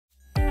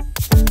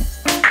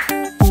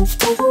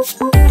Good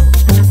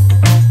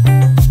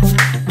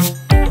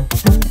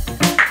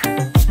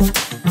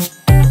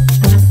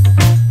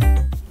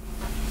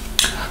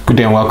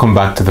day and welcome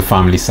back to the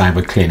Family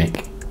Cyber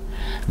Clinic.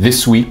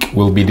 This week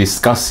we'll be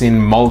discussing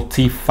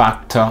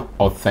multi-factor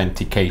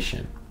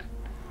authentication.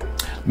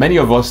 Many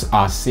of us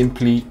are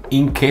simply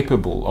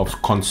incapable of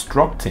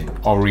constructing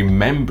or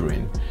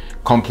remembering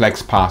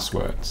complex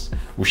passwords.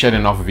 We've shared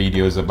enough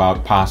videos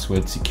about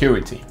password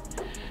security.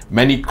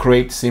 Many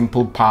create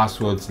simple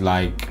passwords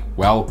like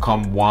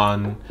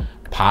welcome1,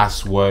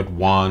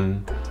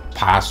 password1,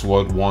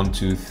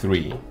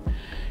 password123.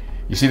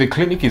 You see, the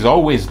clinic is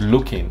always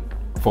looking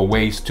for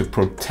ways to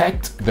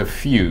protect the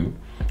few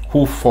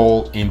who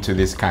fall into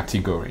this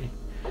category.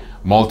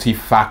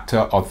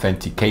 Multi-factor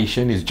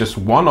authentication is just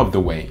one of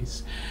the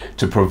ways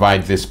to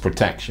provide this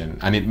protection,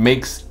 and it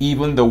makes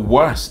even the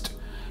worst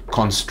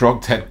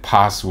constructed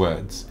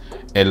passwords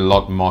a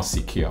lot more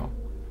secure.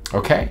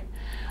 Okay?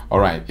 All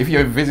right, if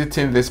you're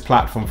visiting this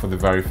platform for the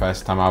very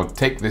first time, I'll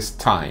take this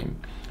time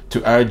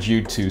to urge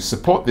you to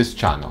support this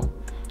channel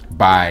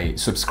by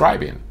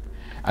subscribing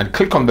and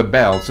click on the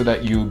bell so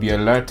that you'll be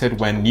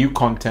alerted when new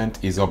content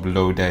is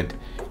uploaded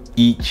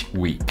each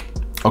week.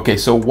 Okay,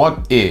 so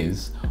what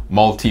is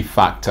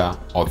multi-factor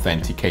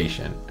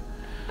authentication?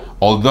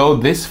 Although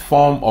this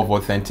form of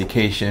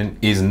authentication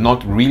is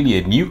not really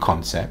a new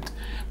concept,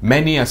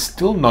 many are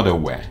still not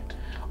aware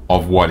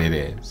of what it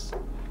is.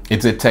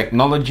 It's a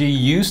technology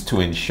used to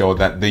ensure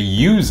that the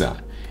user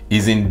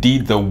is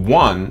indeed the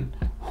one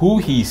who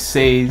he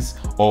says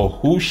or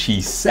who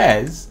she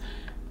says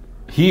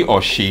he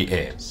or she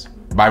is,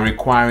 by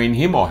requiring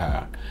him or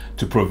her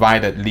to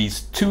provide at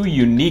least two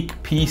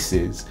unique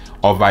pieces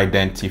of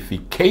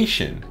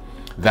identification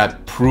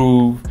that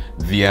prove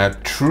their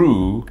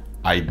true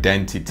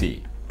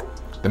identity.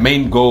 The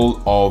main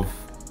goal of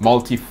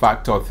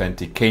multi-factor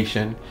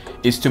authentication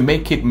is to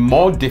make it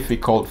more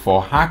difficult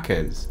for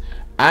hackers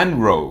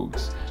and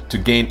rogues to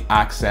gain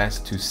access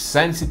to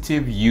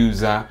sensitive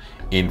user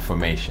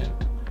information.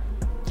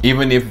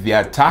 Even if the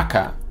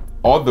attacker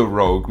or the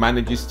rogue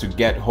manages to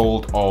get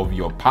hold of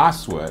your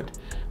password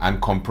and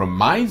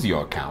compromise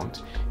your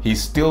account, he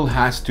still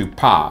has to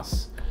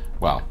pass,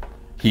 well,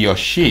 he or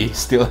she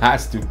still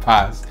has to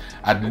pass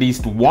at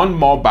least one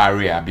more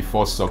barrier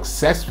before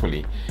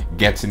successfully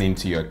getting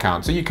into your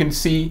account. So you can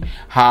see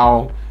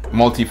how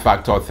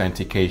multi-factor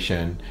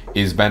authentication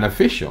is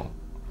beneficial.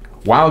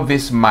 While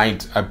this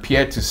might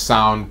appear to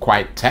sound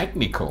quite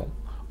technical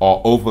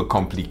or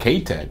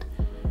overcomplicated,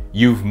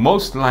 you've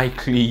most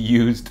likely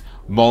used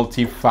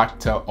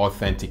multi-factor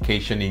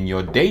authentication in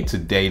your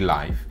day-to-day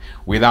life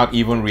without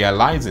even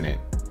realizing it.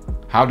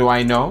 How do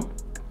I know?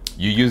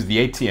 You use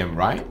the ATM,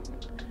 right?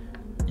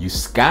 You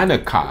scan a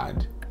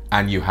card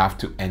and you have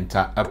to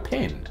enter a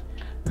PIN.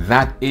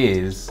 That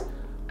is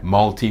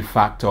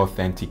multi-factor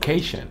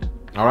authentication.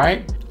 All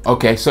right?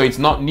 Okay, so it's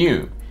not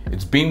new.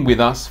 It's been with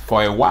us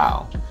for a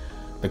while.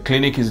 The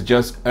clinic is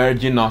just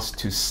urging us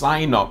to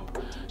sign up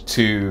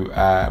to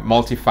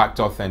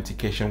multi-factor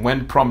authentication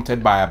when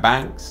prompted by our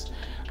banks,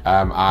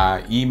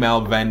 our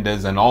email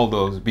vendors and all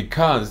those,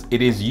 because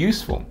it is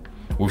useful.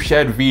 We've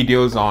shared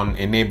videos on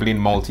enabling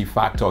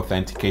multi-factor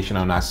authentication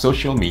on our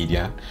social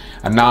media,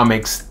 and now I'm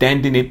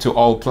extending it to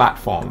all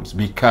platforms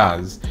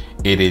because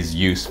it is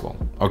useful.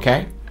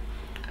 Okay,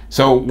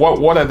 so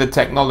what are the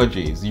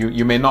technologies?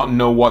 You may not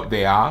know what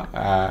they are.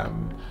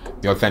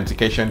 The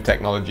authentication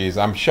technologies,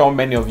 I'm sure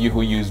many of you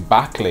who use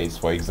Barclays,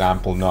 for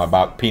example, know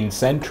about PIN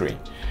Sentry.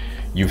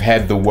 You've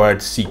heard the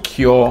word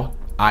secure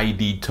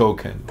ID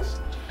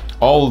tokens.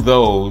 All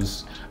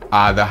those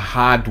are the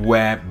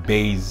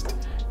hardware-based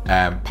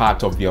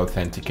part of the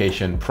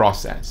authentication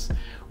process,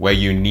 where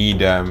you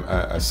need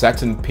a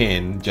certain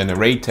PIN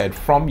generated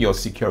from your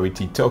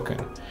security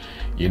token.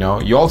 You know,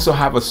 you also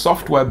have a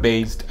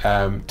software-based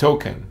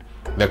token.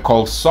 They're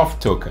called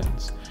soft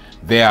tokens.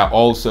 They are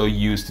also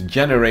used to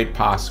generate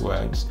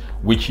passwords,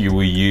 which you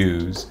will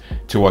use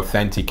to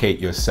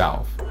authenticate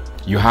yourself.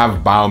 You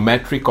have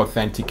biometric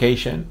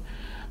authentication,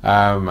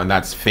 and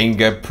that's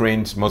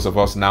fingerprints. Most of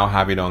us now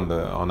have it on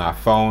our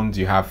phones.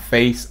 You have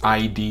Face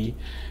ID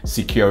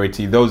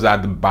security. Those are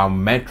the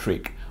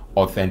biometric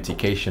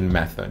authentication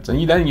methods.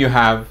 And then you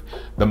have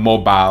the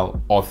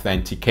mobile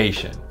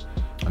authentication,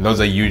 and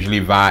those are usually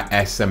via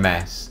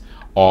SMS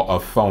or a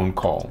phone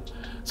call.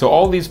 So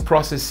all these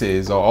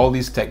processes or all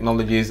these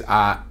technologies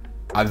are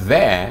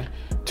there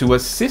to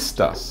assist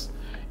us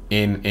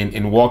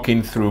in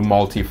walking through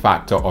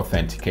multi-factor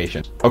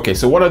authentication. Okay,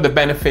 so what are the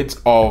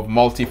benefits of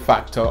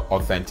multi-factor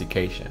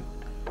authentication?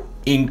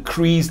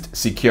 Increased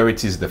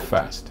security is the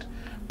first.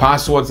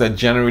 Passwords are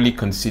generally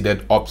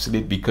considered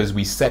obsolete because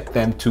we set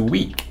them too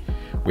weak.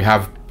 We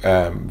have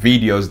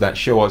videos that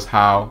show us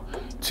how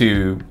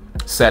to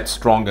set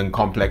strong and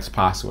complex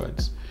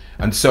passwords.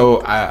 And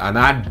so an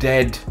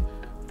added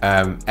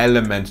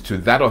element to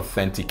that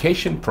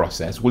authentication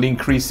process will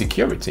increase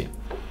security.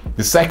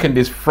 The second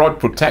is fraud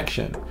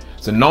protection.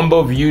 So number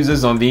of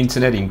users on the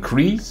internet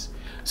increase,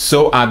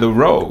 so are the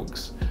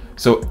rogues.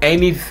 So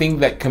anything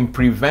that can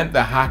prevent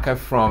the hacker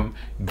from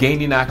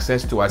gaining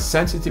access to our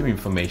sensitive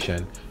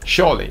information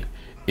surely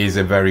is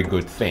a very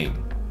good thing.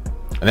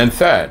 And then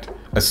third,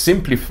 a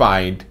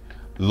simplified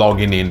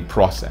logging in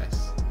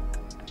process.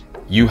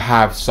 You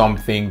have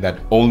something that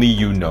only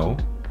you know,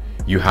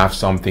 you have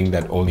something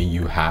that only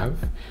you have,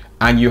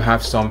 and you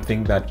have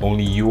something that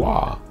only you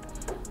are.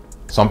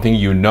 Something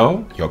you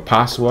know, your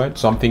password,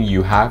 something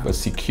you have, a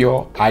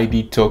secure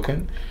ID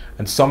token,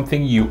 and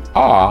something you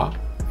are,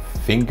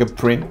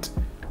 fingerprint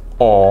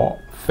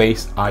or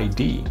face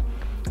ID.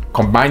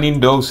 Combining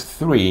those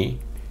three,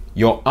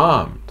 you're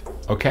armed,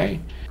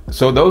 okay?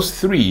 So those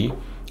three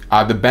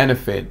are the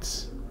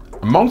benefits,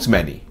 amongst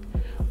many,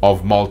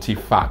 of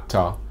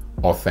multi-factor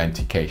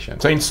authentication.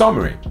 So in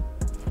summary,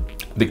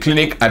 the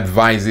clinic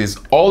advises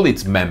all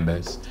its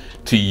members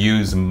to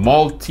use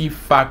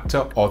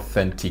multi-factor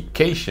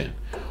authentication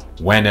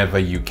whenever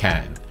you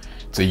can.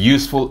 It's a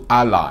useful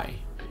ally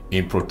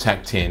in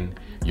protecting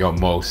your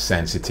most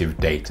sensitive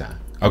data.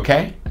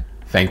 Okay?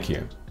 Thank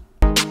you.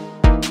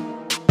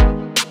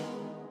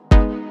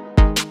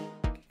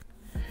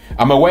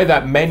 I'm aware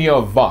that many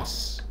of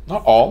us,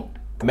 not all,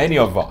 many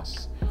of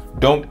us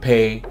don't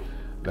pay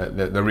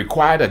the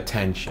required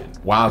attention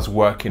whilst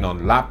working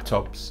on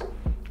laptops,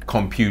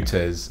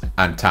 computers,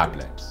 and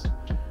tablets.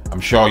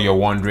 I'm sure you're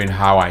wondering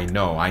how I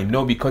know. I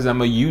know because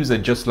I'm a user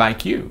just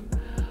like you.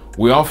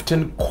 We're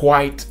often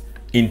quite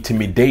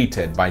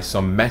intimidated by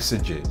some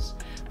messages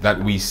that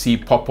we see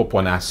pop up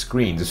on our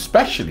screens,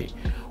 especially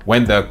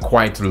when they're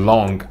quite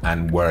long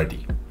and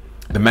wordy.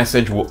 The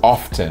message will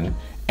often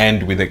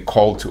end with a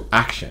call to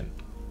action.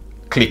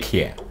 Click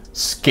here,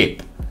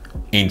 skip,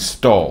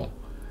 install,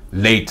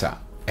 later,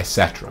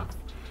 etc.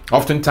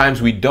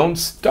 Oftentimes we don't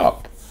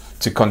stop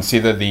to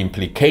consider the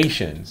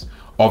implications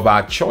of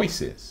our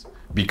choices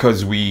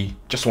because we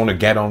just want to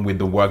get on with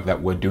the work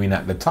that we're doing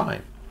at the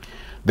time.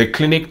 The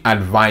clinic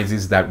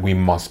advises that we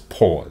must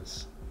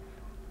pause,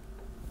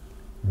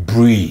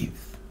 breathe,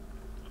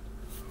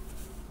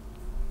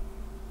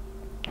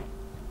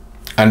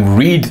 and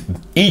read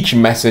each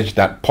message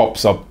that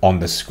pops up on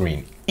the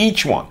screen.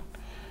 Each one.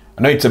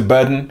 I know it's a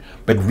burden,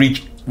 but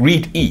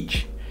read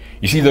each.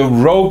 You see, the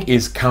rogue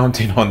is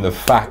counting on the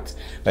fact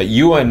that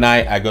you and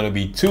I are going to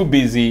be too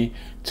busy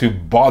to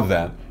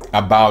bother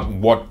about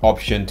what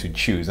option to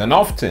choose. And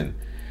often,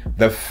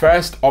 the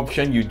first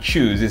option you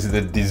choose is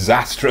the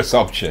disastrous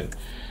option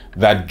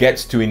that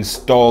gets to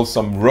install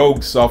some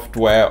rogue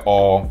software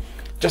or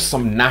just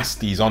some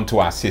nasties onto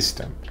our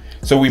system.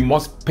 So we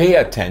must pay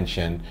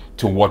attention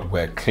to what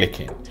we're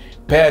clicking.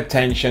 Pay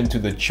attention to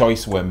the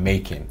choice we're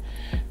making.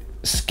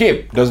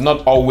 Skip does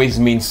not always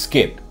mean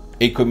skip.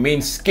 It could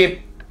mean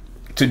skip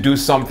to do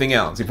something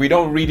else. If we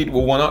don't read it, we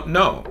will not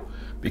know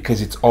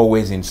because it's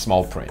always in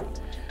small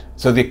print.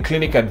 So the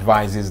clinic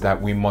advises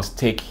that we must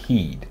take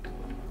heed,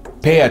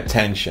 pay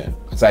attention.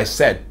 As I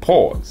said,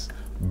 pause,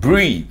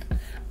 breathe,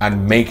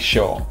 and make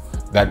sure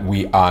that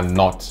we are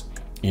not,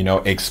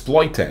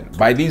 exploited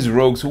by these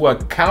rogues who are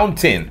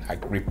counting, I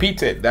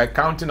repeat it, they're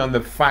counting on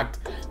the fact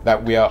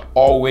that we are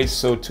always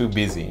so too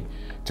busy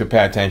to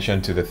pay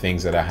attention to the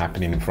things that are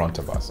happening in front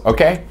of us.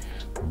 Okay?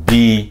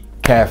 Be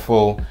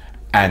careful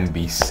and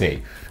be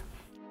safe.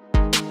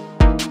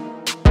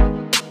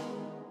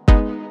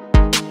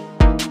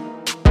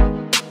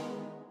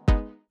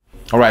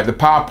 All right, the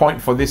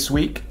PowerPoint for this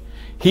week.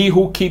 He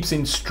who keeps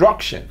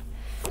instruction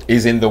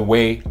is in the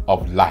way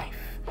of life,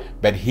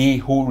 but he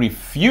who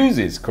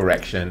refuses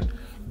correction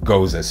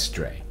goes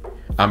astray.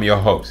 I'm your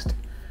host,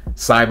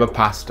 Cyber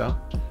Pastor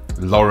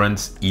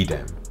Lawrence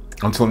Edem.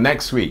 Until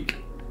next week,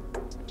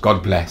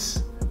 God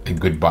bless and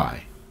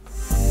goodbye.